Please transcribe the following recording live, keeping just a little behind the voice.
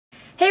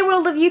Hey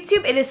world of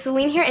YouTube, it is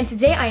Selin here, and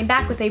today I am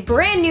back with a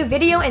brand new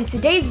video, and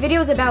today's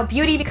video is about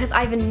beauty because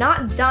I've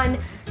not done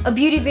a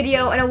beauty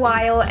video in a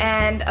while,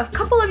 and a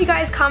couple of you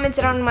guys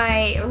commented on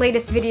my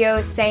latest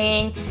video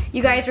saying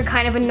you guys were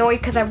kind of annoyed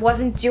because I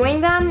wasn't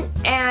doing them,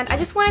 and I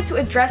just wanted to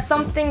address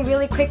something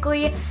really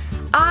quickly.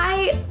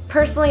 I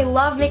personally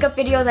love makeup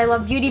videos, I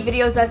love beauty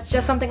videos, that's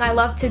just something I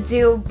love to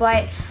do,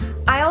 but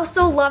I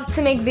also love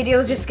to make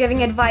videos just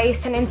giving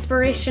advice and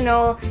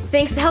inspirational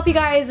things to help you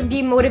guys be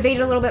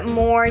motivated a little bit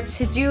more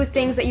to do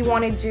things that you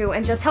want to do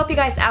and just help you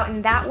guys out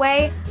in that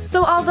way.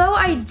 So although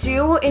I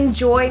do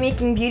enjoy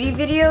making beauty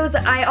videos,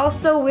 I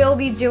also will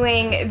be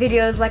doing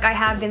videos like I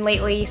have been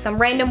lately, some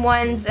random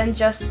ones and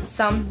just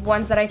some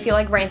ones that I feel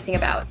like ranting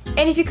about.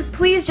 And if you could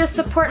please just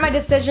support my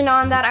decision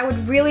on that, I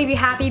would really be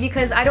happy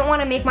because I don't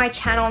want to make my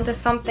channel into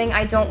something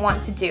I don't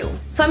want to do.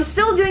 So I'm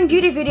still doing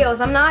beauty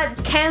videos, I'm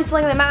not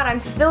canceling them out, I'm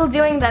still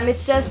doing them.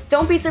 It's just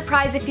don't be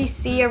surprised if you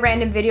see a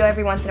random video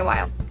every once in a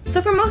while.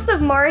 So for most of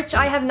March,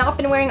 I have not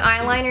been wearing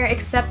eyeliner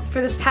except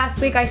for this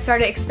past week I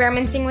started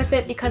experimenting with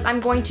it because I'm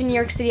going to New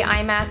York City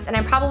IMATS and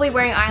I'm probably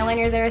wearing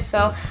eyeliner there,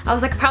 so I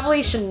was like, I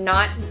probably should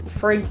not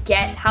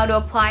forget how to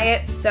apply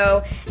it.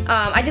 So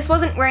I just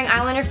wasn't wearing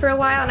eyeliner for a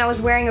while and I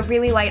was wearing a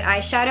really light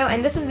eyeshadow,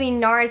 and this is the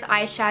NARS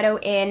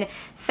eyeshadow in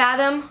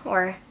Fathom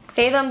or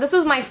Fathom. This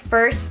was my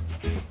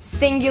first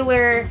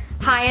singular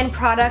high-end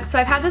product, so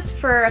I've had this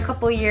for a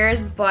couple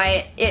years,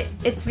 but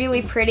it's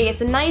really pretty.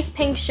 It's a nice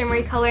pink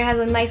shimmery color. It has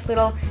a nice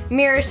little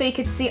mirror so you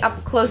can see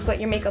up close what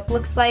your makeup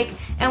looks like,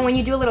 and when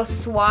you do a little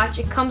swatch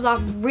it comes off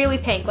really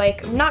pink,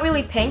 like not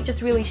really pink,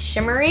 just really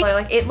shimmery.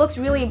 Like it looks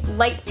really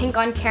light pink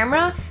on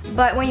camera,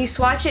 but when you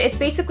swatch it, it's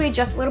basically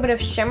just a little bit of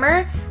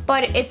shimmer,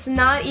 but it's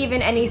not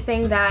even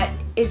anything that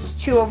is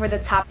too over the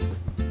top.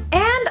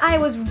 And I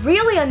was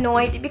really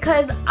annoyed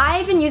because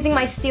I've been using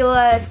my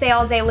Stila Stay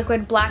All Day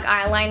Liquid Black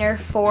Eyeliner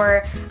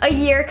for a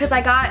year because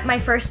I got my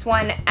first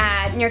one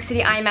at New York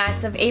City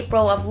IMATS of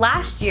April of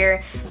last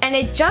year, and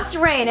it just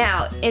ran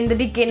out in the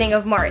beginning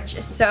of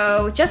March.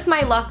 So just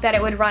my luck that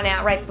it would run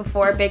out right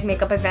before a big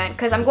makeup event,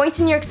 because I'm going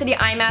to New York City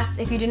IMATS.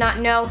 If you do not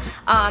know,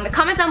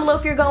 comment down below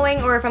if you're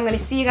going or if I'm going to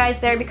see you guys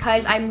there,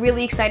 because I'm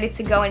really excited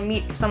to go and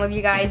meet some of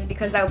you guys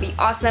because that would be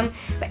awesome.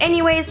 But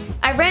anyways,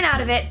 I ran out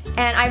of it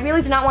and I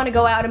really did not want to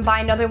go out and buy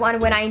another one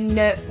when I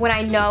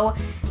know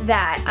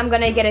that I'm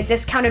gonna get a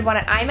discounted one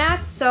at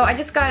IMATS. So I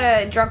just got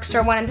a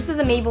drugstore one, and this is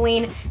the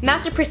Maybelline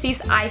Master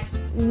Precise Eye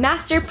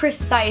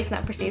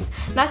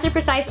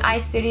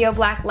Studio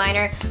Black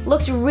Liner.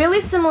 Looks really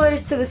similar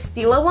to the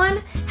Stila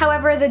one.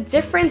 However, the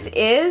difference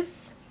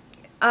is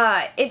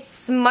it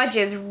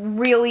smudges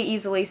really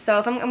easily. So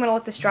if I'm gonna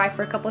let this dry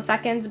for a couple of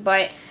seconds,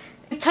 but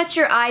touch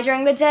your eye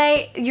during the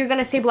day, you're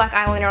gonna see black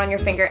eyeliner on your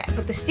finger,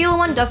 but the Stila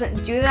one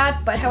doesn't do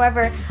that. But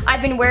however,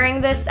 I've been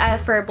wearing this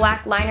for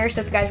black liner,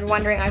 so if you guys were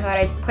wondering, I thought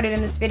I'd put it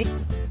in this video.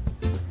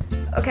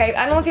 Okay,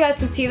 I don't know if you guys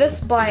can see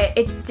this, but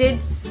it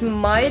did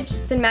smudge.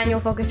 It's in manual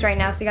focus right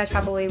now, so you guys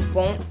probably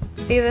won't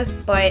see this,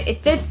 but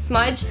it did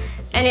smudge,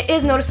 and it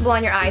is noticeable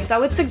on your eyes. So I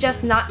would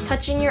suggest not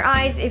touching your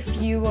eyes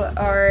if you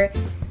are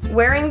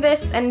wearing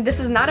this, and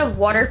this is not a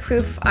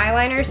waterproof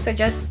eyeliner, so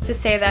just to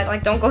say that,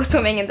 like, don't go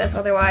swimming in this,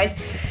 otherwise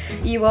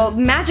you will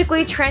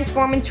magically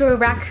transform into a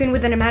raccoon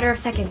within a matter of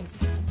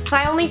seconds. If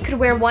I only could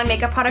wear one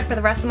makeup product for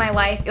the rest of my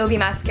life, it would be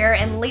mascara,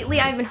 and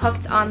lately I've been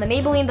hooked on the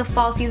Maybelline The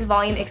Falsies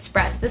Volume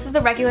Express. This is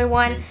the regular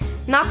one,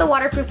 not the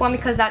waterproof one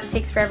because that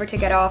takes forever to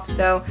get off,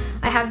 so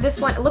I have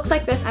this one. It looks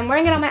like this. I'm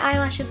wearing it on my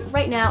eyelashes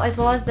right now, as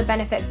well as the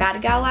Benefit Bad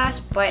Gal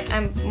Lash, but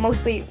I'm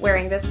mostly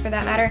wearing this for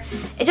that matter.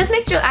 It just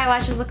makes your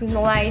eyelashes look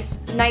nice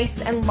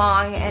and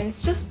long, and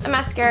it's just a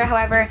mascara.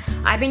 However,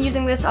 I've been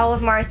using this all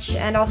of March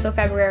and also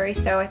February,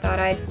 so I thought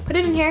I'd put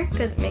it in here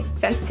because it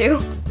makes sense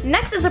too.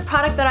 Next is a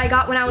product that I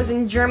got when I was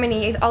in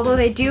Germany. Although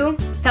they do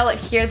sell it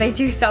here,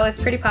 it's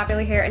pretty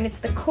popular here, and it's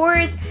the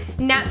Kors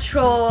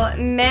Natural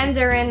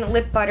Mandarin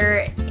Lip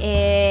Butter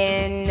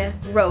in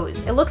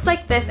Rose. It looks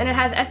like this, and it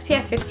has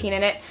SPF 15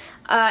 in it.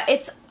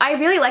 I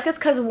really like this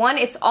because one,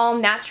 it's all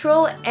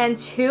natural, and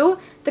two,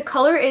 the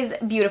color is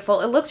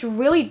beautiful. It looks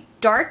really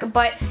dark,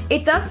 but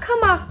it does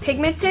come off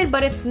pigmented,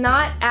 but it's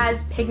not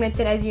as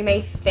pigmented as you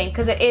may think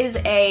because it is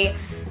a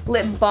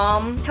lip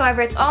balm.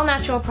 However, it's all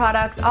natural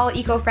products, all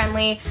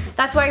eco-friendly.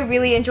 That's why I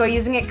really enjoy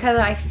using it,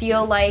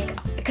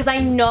 because I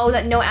know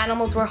that no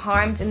animals were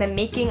harmed in the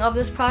making of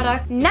this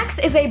product. Next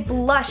is a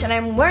blush, and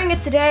I'm wearing it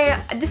today.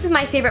 This is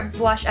my favorite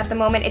blush at the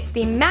moment. It's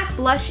the MAC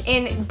blush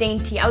in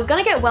Dainty. I was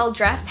gonna get Well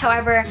Dressed,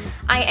 however,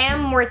 I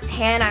am more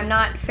tan. I'm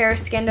not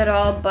fair-skinned at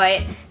all,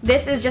 but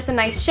this is just a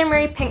nice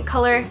shimmery pink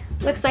color.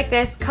 Looks like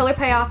this. Color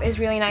payoff is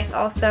really nice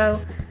also.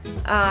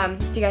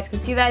 If you guys can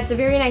see that, it's a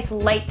very nice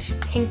light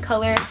pink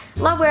color.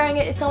 Love wearing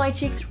it. It's on my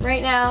cheeks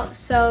right now,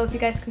 so if you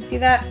guys can see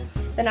that,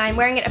 then I'm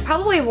wearing it. It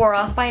probably wore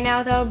off by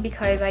now though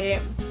because I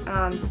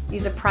didn't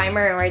use a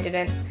primer or I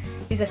didn't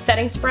use a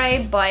setting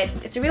spray, but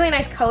it's a really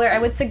nice color. I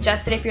would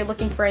suggest it if you're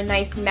looking for a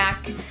nice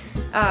MAC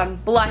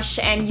blush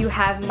and you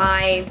have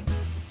my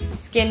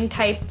skin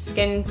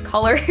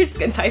color.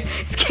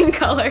 Skin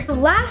color.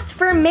 Last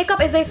for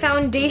makeup is a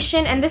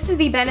foundation, and this is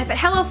the Benefit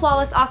Hello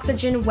Flawless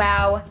Oxygen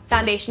Wow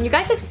foundation. You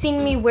guys have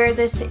seen me wear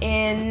this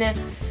in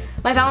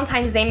my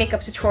Valentine's Day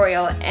makeup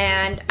tutorial,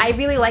 and I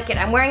really like it.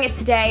 I'm wearing it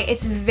today.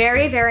 It's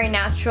very, very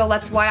natural.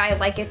 That's why I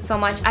like it so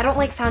much. I don't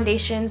like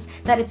foundations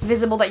that it's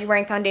visible that you're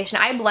wearing foundation.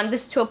 I blend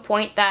this to a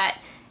point that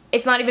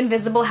it's not even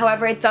visible.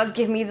 However, it does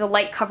give me the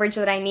light coverage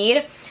that I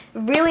need.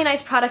 Really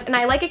nice product, and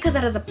I like it because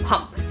it has a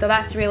pump, so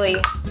that's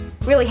really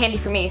handy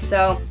for me.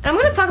 So I'm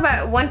gonna talk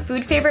about one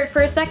food favorite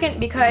for a second,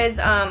 because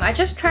I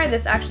just tried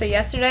this actually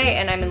yesterday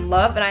and I'm in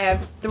love, and I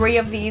have 3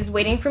 of these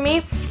waiting for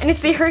me, and it's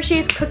the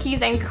Hershey's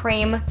Cookies and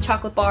Cream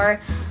chocolate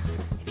bar.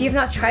 If you have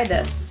not tried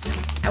this,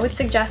 I would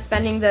suggest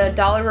spending the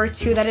 $1 or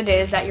 $2 that it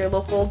is at your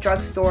local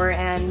drugstore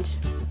and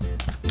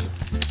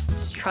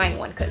just trying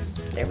one, because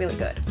they're really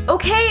good.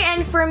 Okay,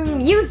 and for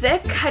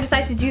music, I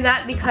decided to do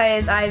that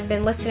because I've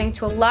been listening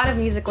to a lot of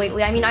music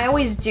lately. I mean, I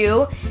always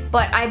do,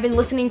 but I've been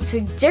listening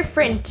to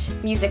different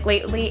music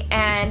lately,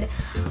 and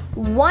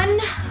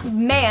one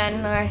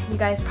man, you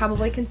guys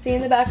probably can see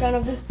in the background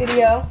of this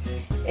video,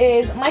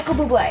 is Michael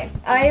Bublé.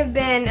 I have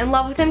been in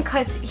love with him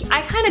because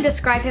I kind of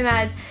describe him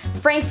as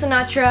Frank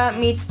Sinatra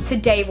meets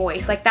Today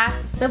voice. Like,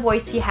 that's the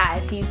voice he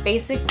has. He's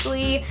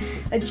basically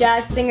a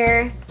jazz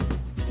singer.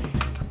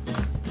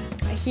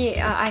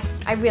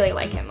 I really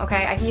like him,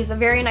 okay? He's a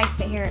very nice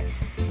singer.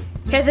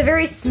 He has a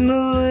very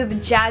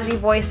smooth, jazzy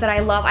voice that I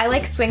love. I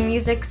like swing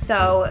music,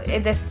 so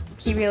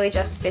he really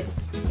just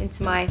fits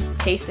into my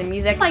taste in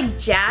music. I like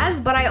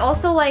jazz, but I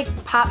also like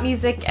pop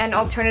music and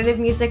alternative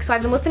music, so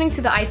I've been listening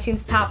to the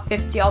iTunes Top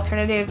 50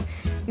 alternative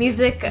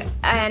music,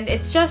 and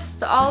it's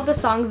just all of the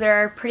songs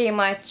there are pretty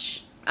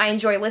much I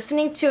enjoy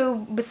listening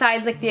to,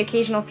 besides like the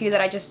occasional few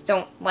that I just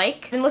don't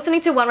like. I've been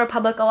listening to One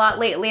Republic a lot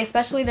lately,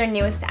 especially their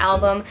newest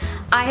album.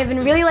 I have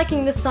been really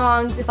liking the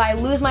songs If I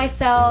Lose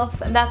Myself,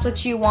 That's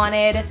What You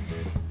Wanted,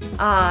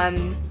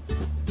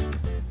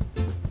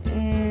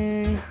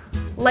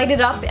 Light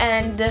It Up,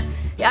 and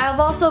I've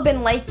also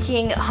been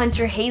liking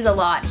Hunter Hayes a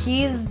lot.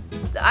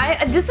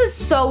 This is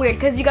so weird,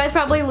 because you guys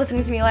probably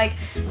listening to me like,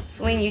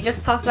 Selin, you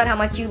just talked about how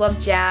much you love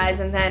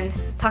jazz, and then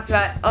talked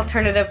about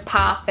alternative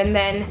pop, and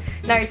then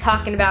now you're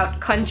talking about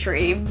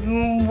country.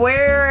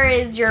 Where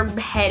is your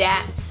head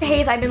at?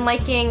 Hayes, I've been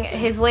liking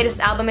his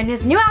latest album, and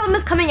his new album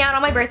is coming out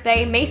on my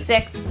birthday, May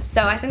 6th,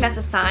 so I think that's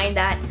a sign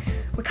that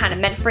we're kind of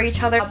meant for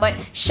each other. But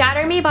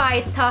Shatter Me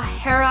by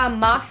Tahera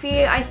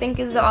Mafi, I think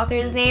is the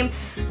author's name.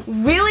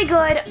 Really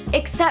good,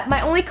 except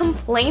my only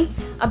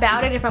complaint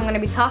about it, if I'm going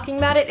to be talking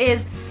about it,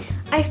 is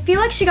I feel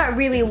like she got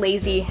really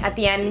lazy at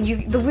the end,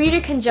 and the reader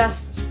can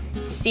just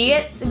see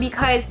it,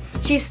 because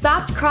she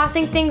stopped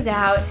crossing things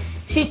out.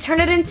 She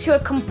turned it into a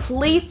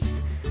complete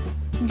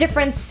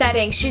different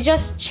setting. She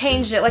just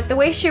changed it. Like, the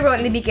way she wrote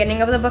in the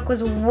beginning of the book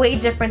was way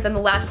different than the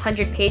last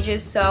 100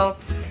 pages, so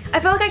I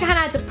felt like I kind of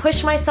had to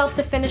push myself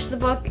to finish the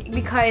book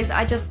because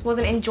I just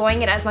wasn't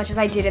enjoying it as much as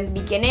I did in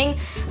the beginning.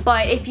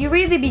 But if you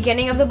read the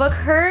beginning of the book,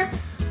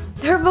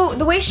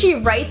 the way she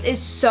writes is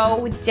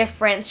so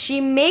different.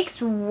 She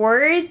makes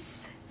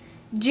words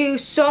do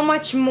so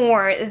much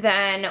more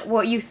than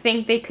what you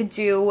think they could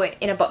do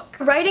in a book.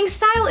 Writing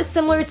style is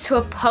similar to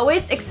a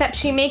poet's, except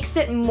she makes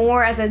it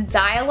more as a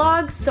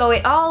dialogue, so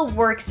it all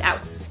works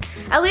out.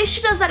 At least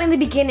she does that in the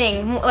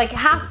beginning, like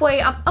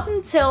halfway up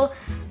until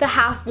the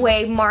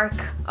halfway mark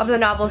of the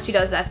novel she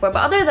does that for.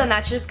 But other than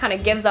that, she just kind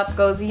of gives up,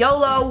 goes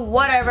YOLO,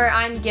 whatever,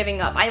 I'm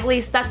giving up. At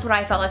least that's what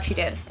I felt like she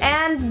did.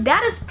 And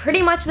that is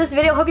pretty much this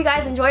video. Hope you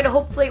guys enjoyed it.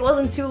 Hopefully it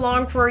wasn't too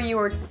long for you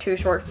or too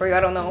short for you. I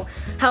don't know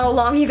how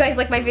long you guys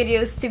like my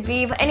videos to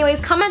be. But anyways,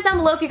 comment down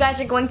below if you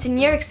guys are going to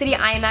New York City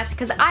IMATS,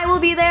 because I will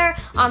be there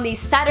on the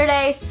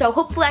Saturday. So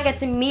hopefully I get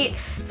to meet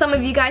some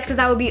of you guys, because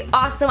that would be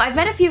awesome. I've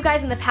met a few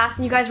guys in the past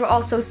and you guys were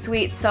all so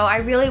sweet. So I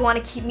really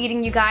want to keep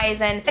meeting you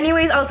guys. And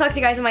anyways, I'll talk to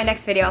you guys in my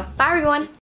next video. Bye everyone.